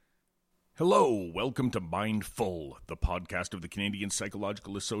Hello, welcome to Mindful, the podcast of the Canadian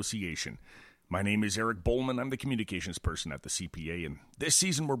Psychological Association. My name is Eric Bowman. I'm the communications person at the CPA, and this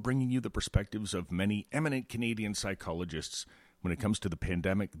season we're bringing you the perspectives of many eminent Canadian psychologists when it comes to the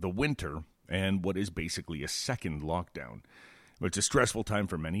pandemic, the winter, and what is basically a second lockdown. It's a stressful time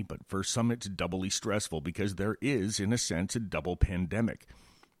for many, but for some it's doubly stressful because there is, in a sense, a double pandemic.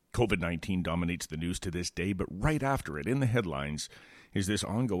 COVID-19 dominates the news to this day, but right after it, in the headlines, is this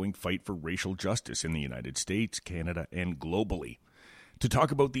ongoing fight for racial justice in the United States, Canada, and globally. To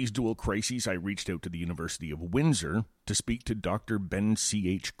talk about these dual crises, I reached out to the University of Windsor to speak to Dr. Ben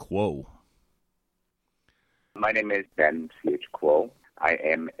C.H. Kuo. My name is Ben C.H. Kuo. I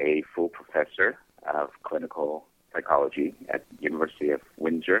am a full professor of clinical psychology at the University of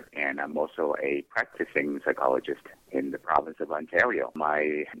Windsor, and I'm also a practicing psychologist in the province of Ontario.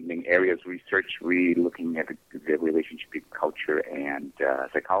 My main area of research really looking at the relationship between culture and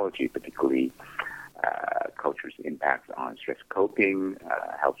psychology, particularly culture's impact on stress coping,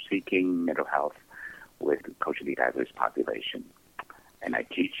 help-seeking, mental health with culturally diverse population. And I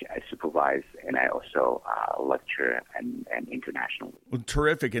teach, I supervise, and I also lecture and internationally. Well,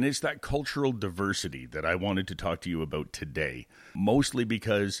 terrific. And it's that cultural diversity that I wanted to talk to you about today, mostly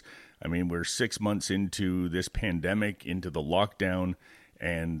because, we're 6 months into this pandemic, into the lockdown,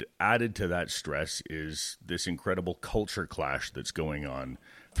 and added to that stress is this incredible culture clash that's going on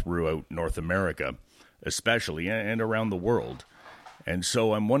throughout North America, especially, and around the world. And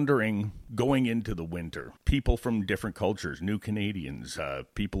so I'm wondering, going into the winter, people from different cultures, new Canadians,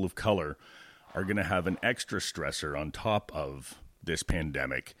 people of color, are going to have an extra stressor on top of this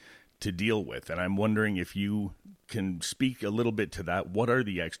pandemic to deal with. And I'm wondering if you can speak a little bit to that. What are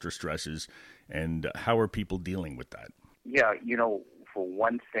the extra stresses and how are people dealing with that? Yeah, for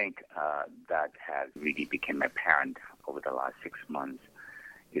one thing that has really become apparent over the last 6 months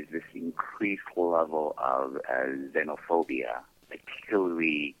is this increased level of xenophobia,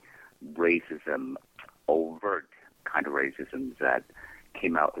 particularly racism, overt kind of racism that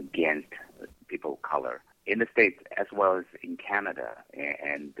came out against people of color in the States as well as in Canada.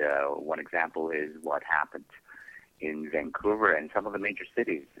 And one example is what happened in Vancouver and some of the major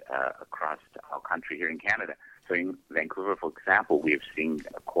cities across our country here in Canada. So in Vancouver, for example, we have seen,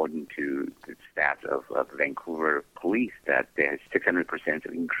 according to the stats of Vancouver police, that there's 600%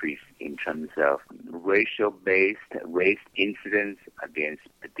 increase in terms of race incidents against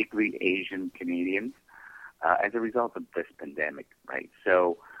particularly Asian Canadians as a result of this pandemic, right?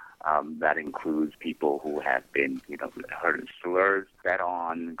 So that includes people who have been, heard slurs, spat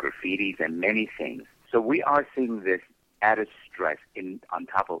on, graffitis, and many things. So we are seeing this added stress on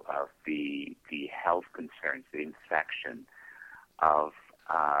top of the health concerns, the infection of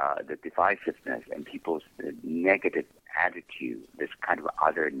the divisiveness and people's negative attitude, this kind of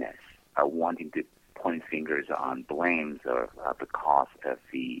otherness, wanting to point fingers on blames or the cause of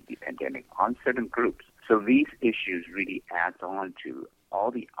the pandemic on certain groups. So these issues really add on to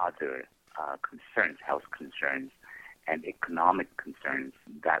all the other concerns, health concerns, and economic concerns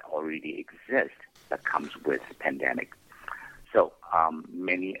that already exist that comes with the pandemic. So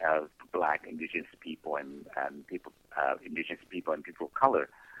many of Black, Indigenous people and Indigenous people and people of color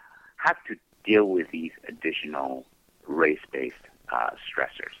have to deal with these additional race-based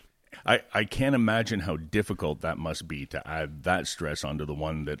stressors. I can't imagine how difficult that must be to add that stress onto the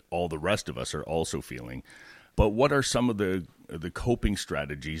one that all the rest of us are also feeling. But what are some of the coping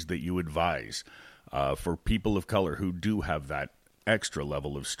strategies that you advise for people of color who do have that extra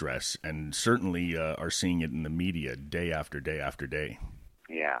level of stress and certainly are seeing it in the media day after day after day?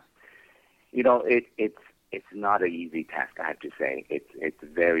 Yeah. It's not an easy task, I have to say. It's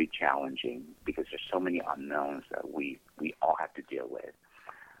very challenging because there's so many unknowns that we all have to deal with.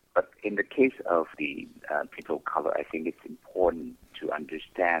 But in the case of the people of color, I think it's important to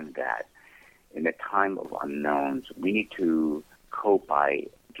understand that in a time of unknowns, we need to cope by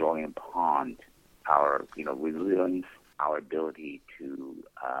drawing upon our resilience, our ability to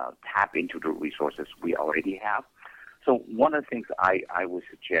tap into the resources we already have. So one of the things I would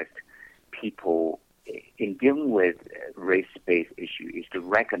suggest people in dealing with race-based issues is to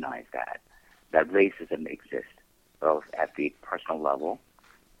recognize that racism exists, both at the personal level,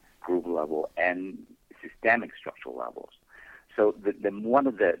 group level, and systemic structural levels. So one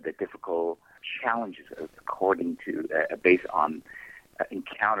of the difficult challenges, according to based on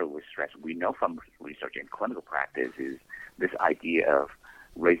encounter with stress, we know from research and clinical practice, is this idea of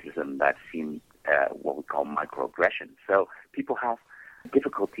racism that seems what we call microaggression. So people have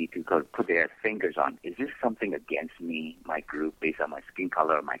difficulty to put their fingers on, is this something against me, my group, based on my skin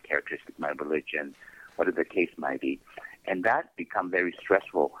color, my characteristic, my religion, whatever the case might be. And that becomes very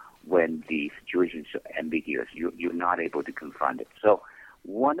stressful when the situation is so ambiguous, you're not able to confront it. So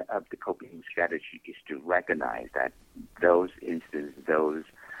one of the coping strategies is to recognize that those instances, those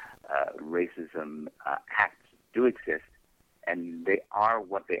racism acts do exist, and they are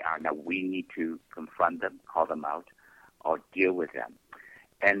what they are. Now, we need to confront them, call them out, or deal with them.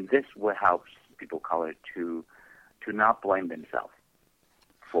 And this will help people of color to not blame themselves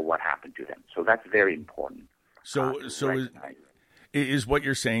for what happened to them. So that's very important. So is what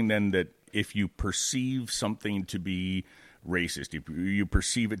you're saying then that if you perceive something to be racist, if you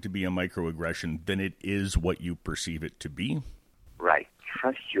perceive it to be a microaggression, then it is what you perceive it to be? Right.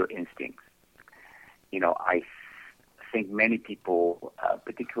 Trust your instincts. I think many people,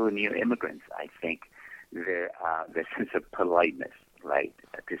 particularly new immigrants, I think their sense of politeness, right,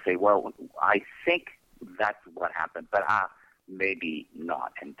 to say, well, I think that's what happened, but maybe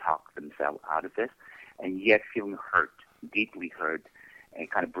not, and talk themselves out of this, and yet feeling hurt, deeply hurt, and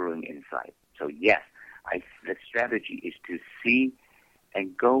kind of brewing inside. So yes, the strategy is to see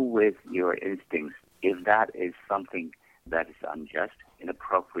and go with your instincts. If that is something that is unjust,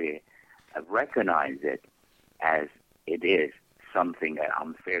 inappropriate, recognize it as it is something, an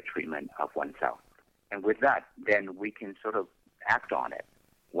unfair treatment of oneself. And with that, then we can sort of act on it.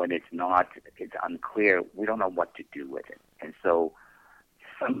 When it's unclear, we don't know what to do with it. And so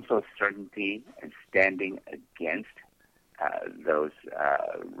some sort of certainty and standing against those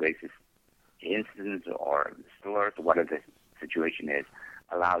racist incidents or slurs, whatever the situation is,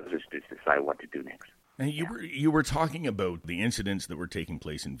 allows us to decide what to do next. And you were talking about the incidents that were taking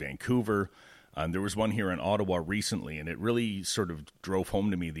place in Vancouver. There was one here in Ottawa recently, and it really sort of drove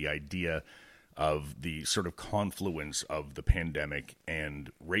home to me the idea of the sort of confluence of the pandemic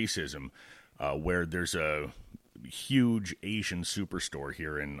and racism, where there's a huge Asian superstore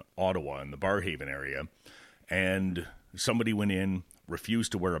here in Ottawa in the Barrhaven area, and somebody went in,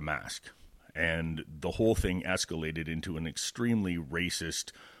 refused to wear a mask, and the whole thing escalated into an extremely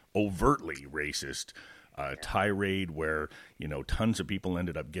racist, overtly racist tirade where, tons of people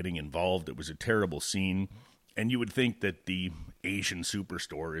ended up getting involved. It was a terrible scene. And you would think that the Asian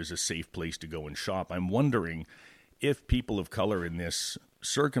superstore is a safe place to go and shop. I'm wondering if people of color in this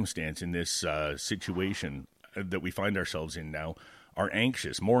circumstance, in this situation that we find ourselves in now, are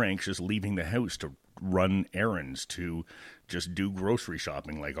more anxious leaving the house to run errands, to just do grocery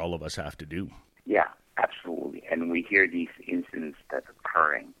shopping like all of us have to do. Yeah, absolutely. And we hear these incidents that's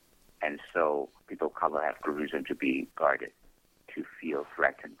occurring. And so people of color have reason to be guarded, to feel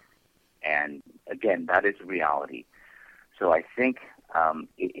threatened. And again, that is reality. So I think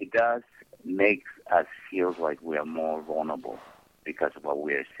it does make us feel like we are more vulnerable because of what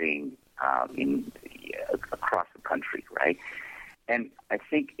we're seeing across the country, right? And I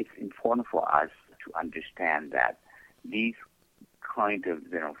think it's important for us to understand that these kind of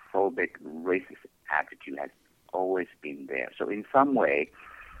xenophobic, racist attitude has always been there. So in some way,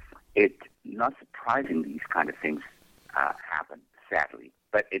 it's not surprising these kind of things happen, sadly.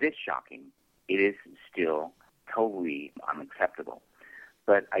 But it is shocking. It is still totally unacceptable.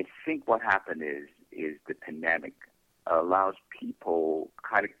 But I think what happened is the pandemic allows people,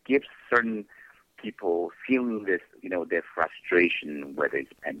 kind of gives certain people feeling this, their frustration, whether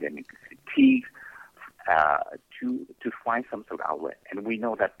it's pandemic fatigue, to find some sort of outlet. And we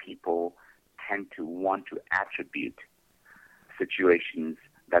know that people tend to want to attribute situations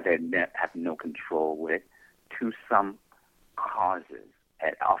that they have no control with to some causes,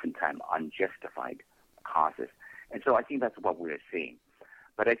 and oftentimes unjustified causes. And so I think that's what we're seeing.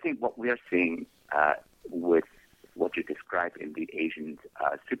 But I think what we are seeing with what you described in the Asian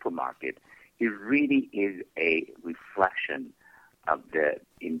supermarket, it really is a reflection of the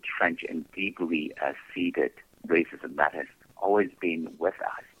entrenched and deeply seated racism that has always been with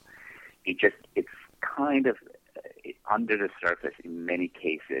us. It's kind of under the surface in many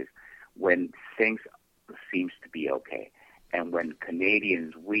cases when things seems to be okay. And when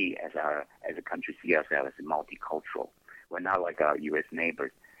Canadians, we as a country see ourselves as multicultural, we're not like our U.S.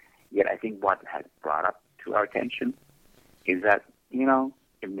 neighbors. Yet I think what has brought up to our attention is that,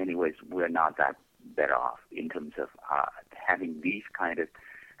 in many ways, we're not that better off in terms of having these kind of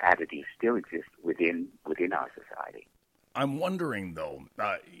attitudes still exist within our society. I'm wondering, though,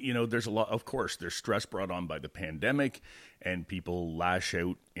 there's a lot, of course, there's stress brought on by the pandemic, and people lash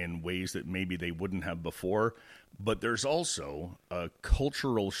out in ways that maybe they wouldn't have before. But there's also a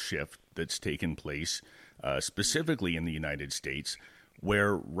cultural shift that's taken place, specifically in the United States,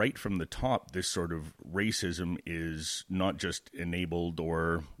 where right from the top, this sort of racism is not just enabled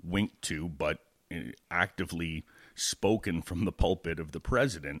or winked to, but actively spoken from the pulpit of the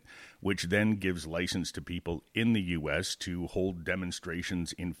president, which then gives license to people in the U.S. to hold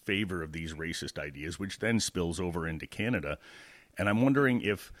demonstrations in favor of these racist ideas, which then spills over into Canada. And I'm wondering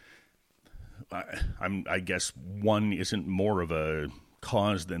if, I guess one isn't more of a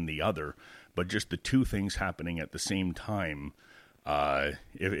cause than the other, but just the two things happening at the same time,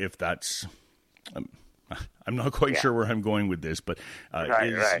 if that's... I'm not quite sure where I'm going with this, but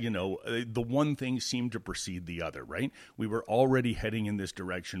right. You know, the one thing seemed to precede the other, right? We were already heading in this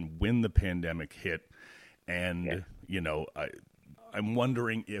direction when the pandemic hit, and, you know, I'm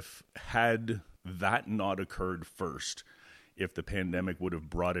wondering if had that not occurred first, if the pandemic would have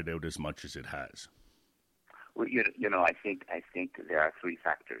brought it out as much as it has. Well, you know, I think there are three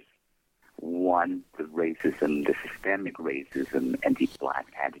factors. One, the racism, the systemic racism, anti-Black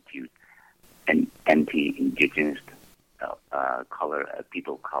attitude, and anti-Indigenous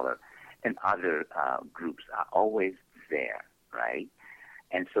people of color, and other groups are always there, right?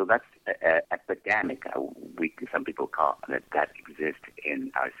 And so that's epidemic. Some people call that exists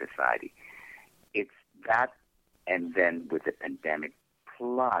in our society. It's that, and then with the pandemic,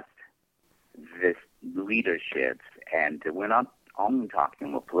 plus this leadership, and we're not only talking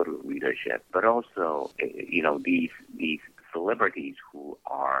about political leadership, but also, you know, these celebrities who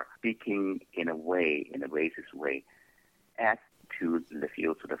are speaking in a racist way, add to the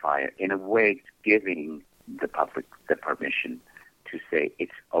fuel to the fire, in a way giving the public the permission to say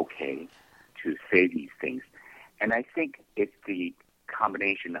it's okay to say these things. And I think it's the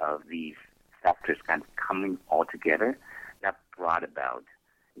combination of these factors kind of coming all together that brought about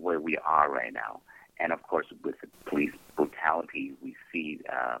where we are right now. And of course, with the police brutality, we see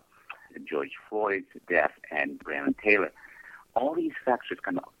George Floyd's death and Breonna Taylor. All these factors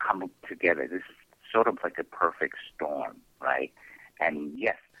kind of come together. This is sort of like a perfect storm, right? And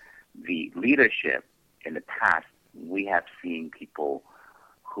yes, the leadership in the past, we have seen people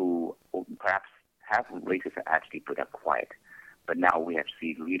who perhaps have racism actually put up quiet. But now we have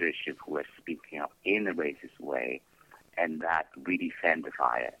seen leadership who are speaking out in a racist way, and that really fan the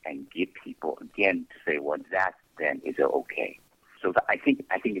fire and get people again to say, well, that then is okay. So I think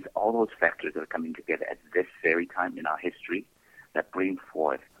it's all those factors that are coming together at this very time in our history that bring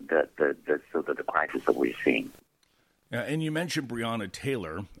forth the crisis that we're seeing. And you mentioned Breonna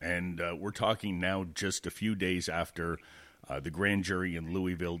Taylor, and we're talking now just a few days after the grand jury in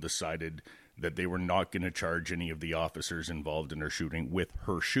Louisville decided that they were not going to charge any of the officers involved in her shooting with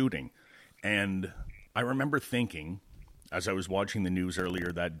her shooting. And I remember thinking, as I was watching the news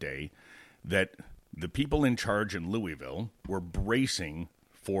earlier that day, that the people in charge in Louisville were bracing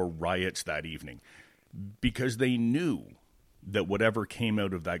for riots that evening because they knew that whatever came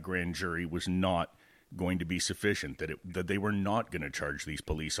out of that grand jury was not going to be sufficient, that they were not going to charge these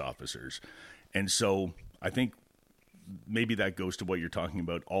police officers. And so I think maybe that goes to what you're talking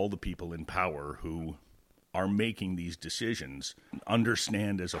about. All the people in power who are making these decisions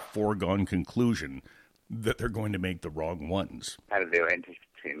understand as a foregone conclusion that they're going to make the wrong ones. They were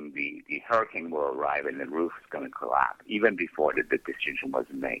anticipating the hurricane will arrive and the roof is going to collapse even before the decision was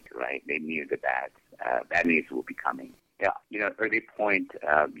made, right? They knew that bad news will be coming. Yeah, you know, early point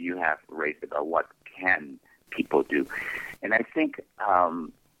you have raised about what can people do. And I think,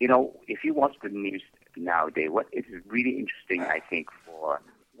 you know, if you watch the news nowadays, what is really interesting, I think, for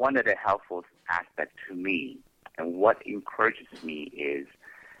one of the helpful aspects to me and what encourages me is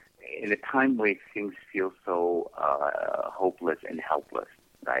in a time where things feel so hopeless and helpless,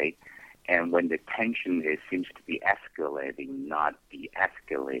 right? And when the tension seems to be escalating, not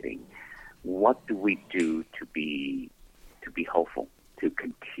de-escalating, what do we do to be hopeful, to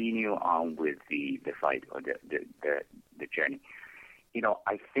continue on with the fight or the journey? You know,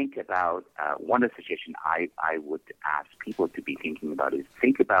 I think about one of the suggestions I would ask people to be thinking about is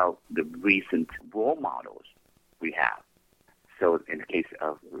think about the recent role models we have. So in the case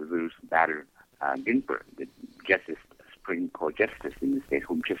of Ruth Bader Ginsburg, the Supreme Court Justice in the States,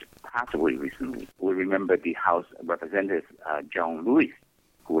 who just passed away recently. We remember the House Representative John Lewis,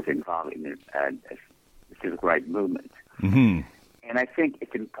 who was involved in the civil rights movement. Mm-hmm. And I think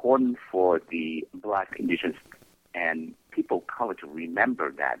it's important for the Black, Indigenous, and people of color to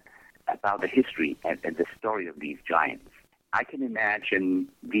remember that about the history and the story of these giants. I can imagine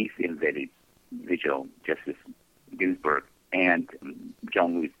these individuals, Justice Ginsburg and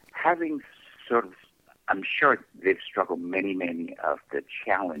John Lewis, having sort of, I'm sure they've struggled many of the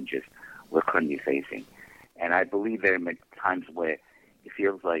challenges we're currently facing. And I believe there are times where it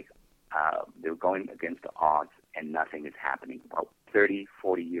feels like they're going against the odds and nothing is happening. About 30,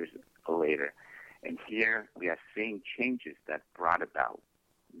 40 years later. And here we are seeing changes that brought about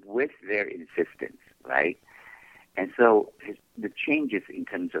with their insistence, right? And so the changes in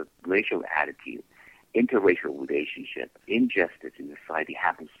terms of racial attitude, interracial relationship, injustice in society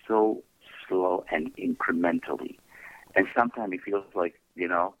happens so slow and incrementally. And sometimes it feels like,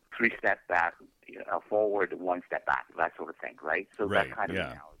 3 steps back, forward, 1 step back, that sort of thing, right? So right, that kind of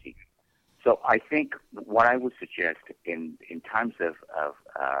yeah. analogy. So I think what I would suggest in times of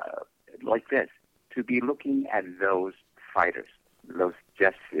like this, to be looking at those fighters, those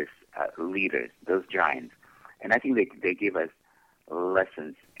justice leaders, those giants, and I think they give us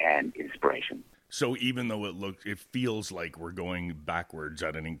lessons and inspiration. So even though it feels like we're going backwards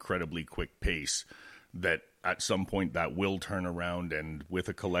at an incredibly quick pace, that at some point that will turn around, and with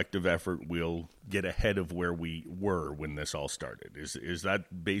a collective effort, we'll get ahead of where we were when this all started. Is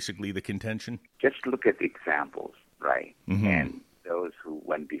that basically the contention? Just look at the examples, right? Mm-hmm. And those who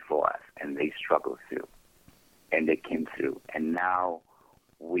went before us, and they struggled through, and they came through, and now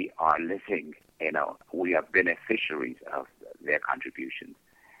we are living, we are beneficiaries of their contributions.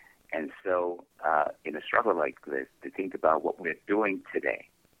 And so in a struggle like this, to think about what we're doing today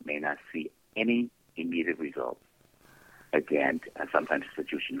may not see any immediate results. Again, sometimes the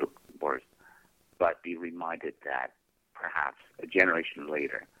situation looks worse, but be reminded that perhaps a generation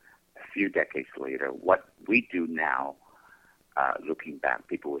later, a few decades later, what we do now, looking back,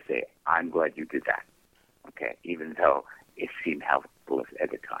 people will say, I'm glad you did that, okay, even though it seemed helpless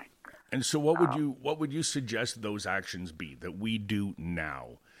at the time. And so what would you suggest those actions be that we do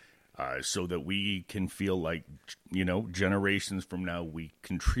now? So that we can feel like, generations from now, we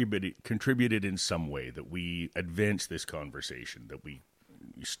contributed in some way, that we advanced this conversation, that we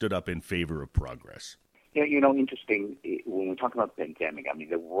stood up in favor of progress. Yeah, interesting, when we talk about pandemic, I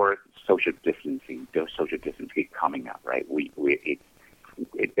mean, the word social distancing keep coming up, right?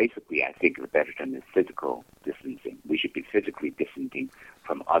 It basically, I think, the better term is physical distancing. We should be physically distancing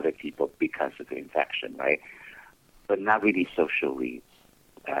from other people because of the infection, right? But not really socially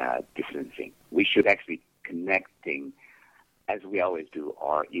distancing. We should actually connecting, as we always do,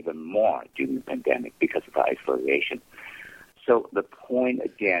 or even more during the pandemic because of our isolation. So the point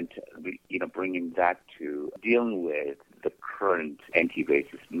again, bringing that to dealing with the current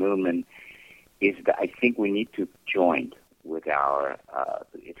anti-racist movement, is that I think we need to join with our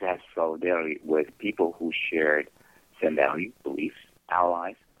it has solidarity with people who shared same value, beliefs,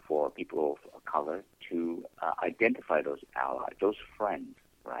 allies for people of color, to identify those allies, those friends,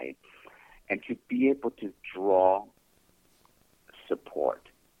 right? And to be able to draw support,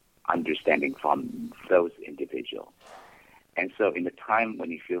 understanding from those individuals. And so in a time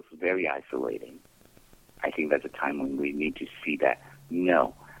when it feels very isolating, I think that's a time when we need to see that,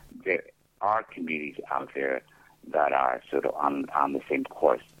 no, there are communities out there that are sort of on the same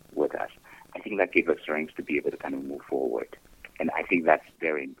course with us. I think that gives us strength to be able to kind of move forward. And I think that's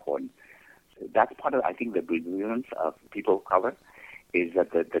very important. So that's part of, I think, the brilliance of people of color, is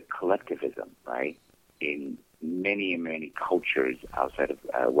that the collectivism, right, in many, many cultures outside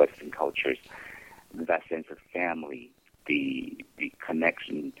of Western cultures, that sense of family, the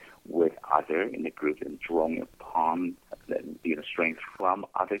connection with other in the group and drawing upon strength from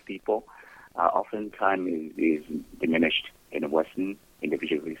other people, oftentimes is diminished in a Western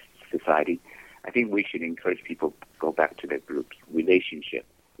individualist society. I think we should encourage people to go back to their groups, relationship.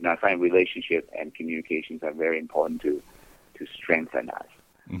 I find relationship and communications are very important to strengthen us.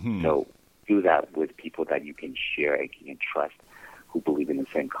 Mm-hmm. So do that with people that you can share and can trust, who believe in the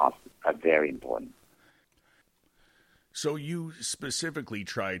same cause, are very important. So you specifically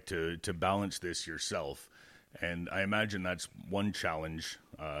try to balance this yourself, and I imagine that's one challenge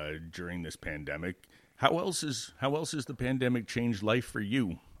during this pandemic. How else has the pandemic changed life for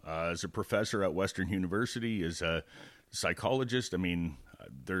you as a professor at Western University, as a psychologist? I mean,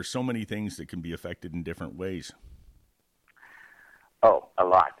 there's so many things that can be affected in different ways. Oh, a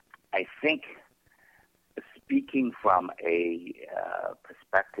lot. I think, speaking from a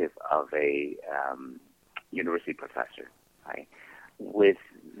perspective of a university professor, right? With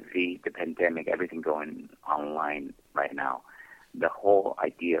the pandemic, everything going online right now, the whole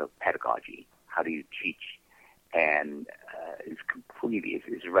idea of pedagogy, how do you teach, and is completely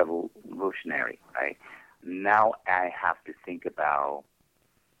is revolutionary, right? Now I have to think about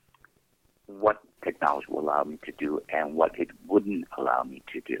what technology will allow me to do and what it wouldn't allow me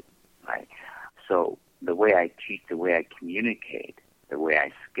to do, right? So the way I teach, the way I communicate, the way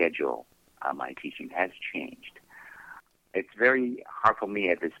I schedule my teaching has changed. It's very hard for me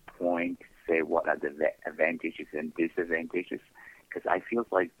at this point to say what are the advantages and disadvantages, because I feel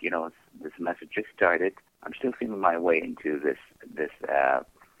like, this semester just started. I'm still feeling my way into this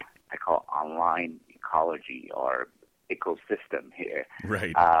I call online ecology or ecosystem here.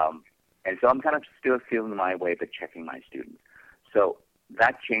 Right. And so I'm kind of still feeling my way, but checking my students. So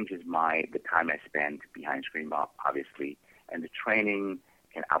that changes the time I spend behind screen, obviously, and the training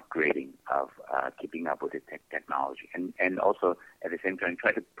and upgrading of keeping up with the technology. And also, at the same time,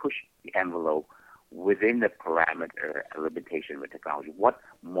 try to push the envelope within the parameter limitation with technology. What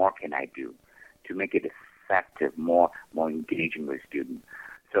more can I do to make it effective, more engaging with students?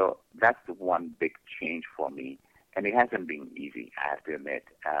 So that's the one big change for me. And it hasn't been easy, I have to admit.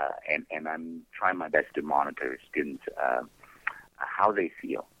 And I'm trying my best to monitor students, how they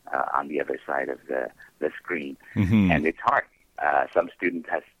feel on the other side of the screen. Mm-hmm. And it's hard. Some students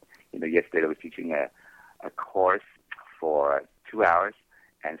yesterday I was teaching a course for 2 hours,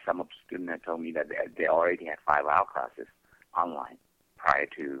 and some students had told me that they already had 5-hour classes online prior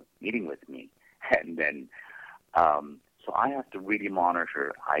to meeting with me. And then, so I have to really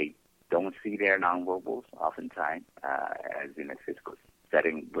monitor. I don't see their nonverbals oftentimes, as in a physical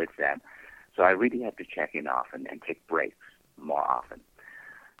setting with them. So I really have to check in often and take breaks more often.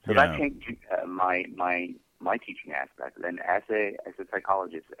 So that changed my teaching aspect. And as a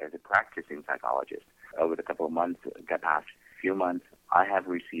psychologist, as a practicing psychologist, over the couple of months, the past few months, I have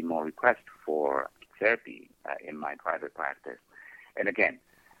received more requests for therapy in my private practice. And again,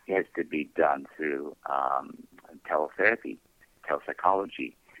 it has to be done through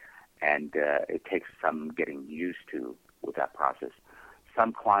telepsychology, and it takes some getting used to with that process.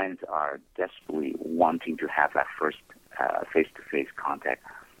 Some clients are desperately wanting to have that first face-to-face contact,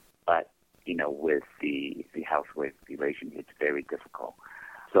 but with the health regulation, it's very difficult.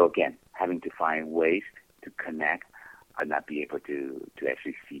 So again, having to find ways to connect and not be able to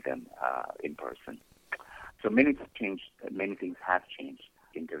actually see them in person. So many things have changed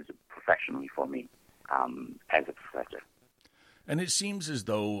in terms of professionally for me as a professor. And it seems as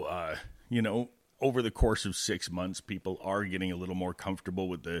though, over the course of 6 months, people are getting a little more comfortable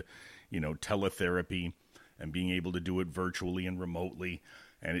with the, teletherapy and being able to do it virtually and remotely.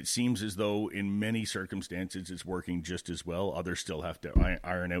 And it seems as though in many circumstances it's working just as well. Others still have to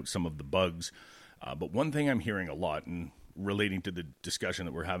iron out some of the bugs. But one thing I'm hearing a lot, and relating to the discussion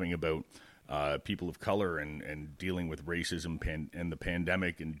that we're having about people of color and dealing with racism and the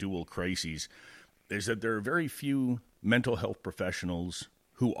pandemic and dual crises, is that there are very few mental health professionals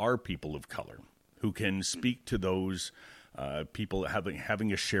who are people of color, who can speak to those people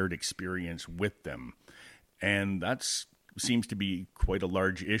having a shared experience with them. And that's seems to be quite a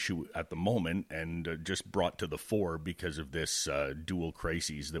large issue at the moment, and just brought to the fore because of this dual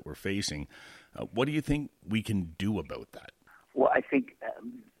crises that we're facing. What do you think we can do about that? Well, I think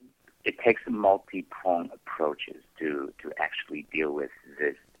it takes multi-pronged approaches to actually deal with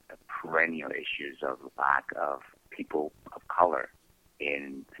this perennial issues of lack of people of color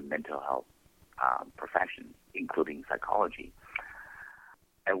in mental health professions, including psychology.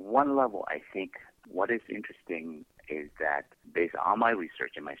 At one level, I think what is interesting is that based on my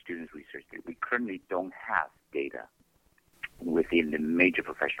research and my students' research, that we currently don't have data within the major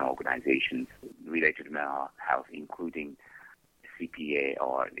professional organizations related to mental health, including CPA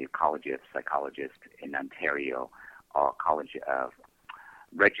or the College of Psychologists in Ontario or College of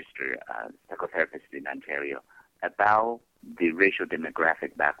Registered Psychotherapists in Ontario, about the racial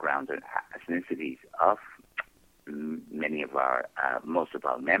demographic backgrounds and ethnicities of many of most of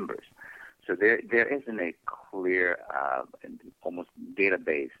our members. So there isn't a clear, almost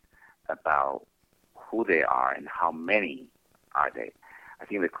database about who they are and how many are they. I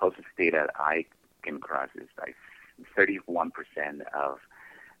think the closest data I came across is like 31% of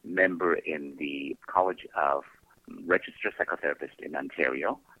member in the College of Registered Psychotherapists in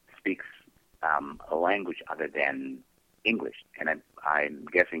Ontario speaks a language other than English, and I'm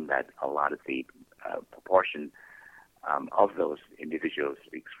guessing that a lot of the proportion of those individuals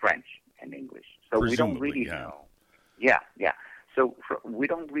speaks French and English. So presumably, we don't really know. Yeah. So we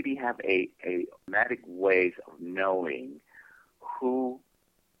don't really have a automatic ways of knowing who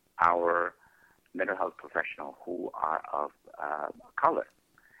our mental health professionals who are of color.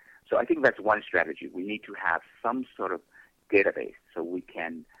 So I think that's one strategy. We need to have some sort of database so we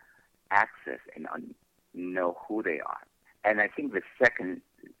can access and know who they are. And I think the second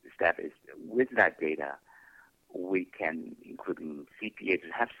step is with that data, we can, including CPAs,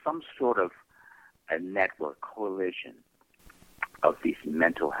 have some sort of a network coalition of these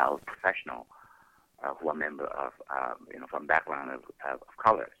mental health professionals who are members of, from background of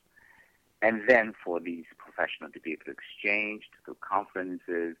colors. And then for these professionals to be able to exchange through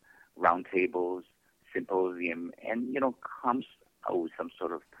conferences, roundtables, symposium, and, comes with some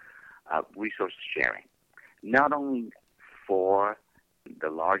sort of resource sharing, not only for the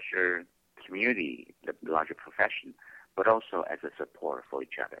larger community, the larger profession, but also as a support for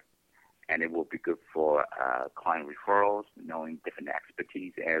each other. and it will be good for client referrals, knowing different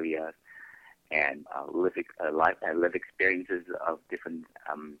expertise areas, and live experiences of different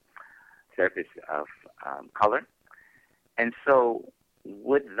therapists of color. And so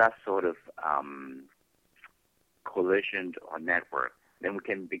with that sort of coalition or network, then we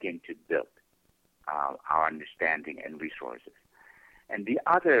can begin to build our understanding and resources. And the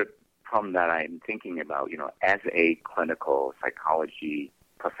other problem that I'm thinking about, as a clinical psychology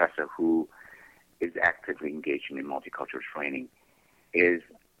professor who is actively engaging in multicultural training, is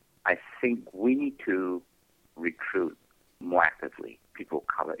I think we need to recruit more actively people of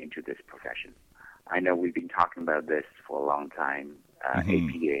color into this profession. I know we've been talking about this for a long time. APA has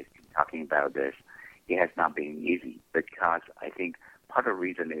been talking about this. It has not been easy because I think part of the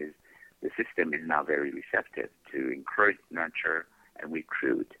reason is the system is not very receptive to encourage, nurture, and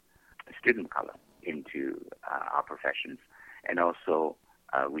recruit student of color into our professions and also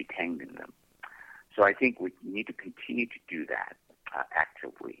retain them. So I think we need to continue to do that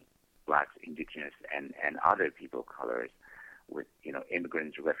actively, Blacks, Indigenous, and other people of colors with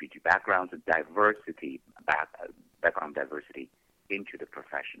immigrants, refugee backgrounds, diversity, background diversity into the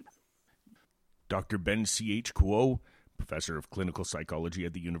profession. Dr. Ben C.H. Kuo, Professor of Clinical Psychology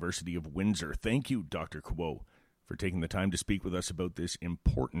at the University of Windsor. Thank you, Dr. Kuo, for taking the time to speak with us about this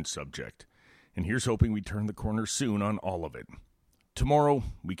important subject. And here's hoping we turn the corner soon on all of it. Tomorrow,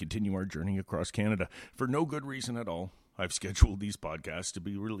 we continue our journey across Canada. For no good reason at all, I've scheduled these podcasts to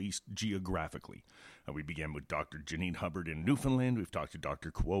be released geographically. We began with Dr. Janine Hubbard in Newfoundland. We've talked to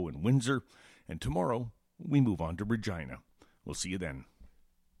Dr. Kuo in Windsor. And tomorrow, we move on to Regina. We'll see you then.